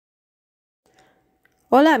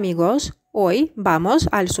Hola amigos, hoy vamos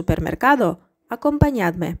al supermercado.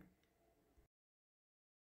 Acompañadme.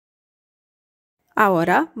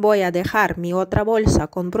 Ahora voy a dejar mi otra bolsa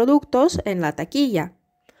con productos en la taquilla.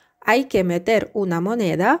 Hay que meter una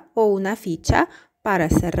moneda o una ficha para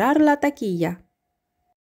cerrar la taquilla.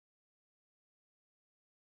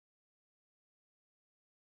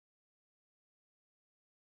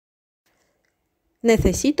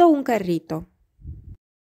 Necesito un carrito.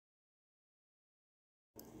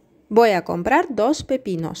 Voy a comprar 2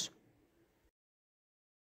 pepinos.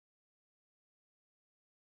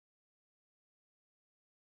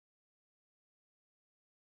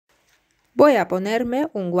 Voy a ponerme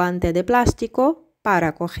un guante de plástico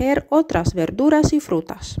para coger otras verduras y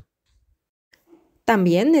frutas.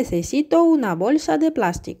 También necesito una bolsa de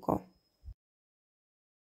plástico.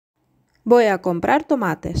 Voy a comprar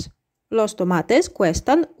tomates. Los tomates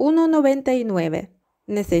cuestan 1,99.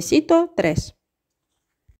 Necesito 3.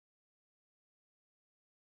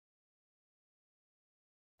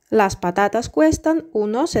 Las patatas cuestan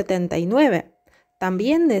 1,79.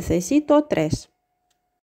 También necesito 3.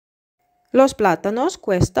 Los plátanos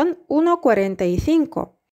cuestan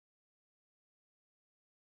 1,45.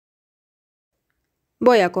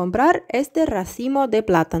 Voy a comprar este racimo de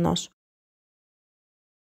plátanos.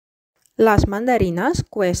 Las mandarinas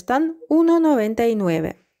cuestan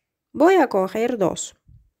 1,99. Voy a coger 2.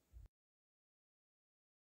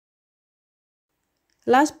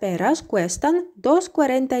 Las peras cuestan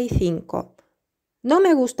 2,45. No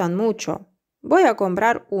me gustan mucho. Voy a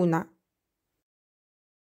comprar una.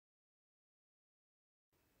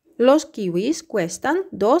 Los kiwis cuestan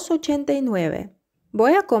 2,89.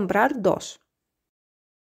 Voy a comprar 2.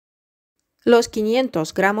 Los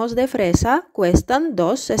 500 gramos de fresa cuestan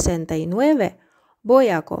 2,69. Voy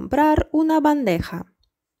a comprar una bandeja.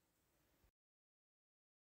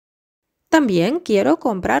 También quiero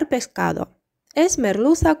comprar pescado. Es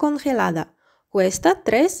merluza congelada. Cuesta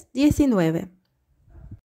 3,19.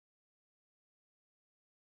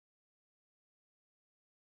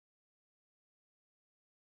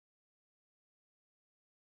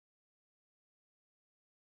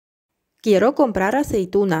 Quiero comprar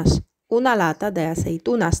aceitunas. Una lata de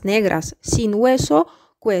aceitunas negras sin hueso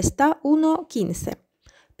cuesta 1,15,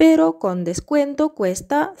 pero con descuento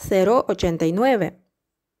cuesta 0,89.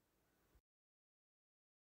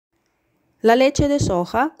 La leche de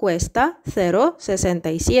soja cuesta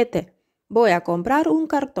 0,67. Voy a comprar un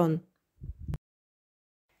cartón.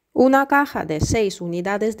 Una caja de 6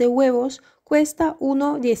 unidades de huevos cuesta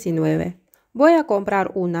 1,19. Voy a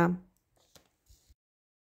comprar una.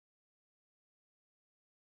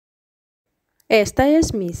 Esta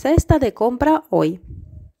es mi cesta de compra hoy.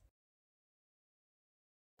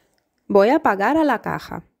 Voy a pagar a la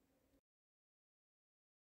caja.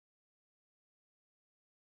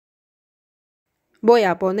 Voy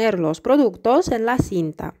a poner los productos en la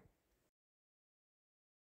cinta.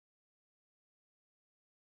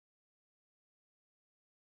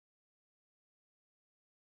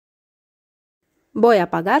 Voy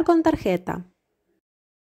a pagar con tarjeta.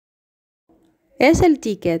 Es el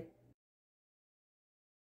ticket.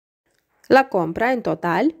 La compra en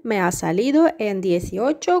total me ha salido en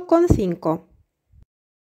 18,5.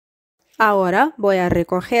 Ahora voy a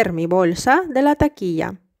recoger mi bolsa de la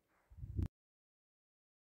taquilla.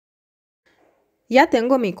 Ya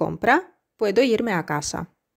tengo mi compra. Puedo irme a casa.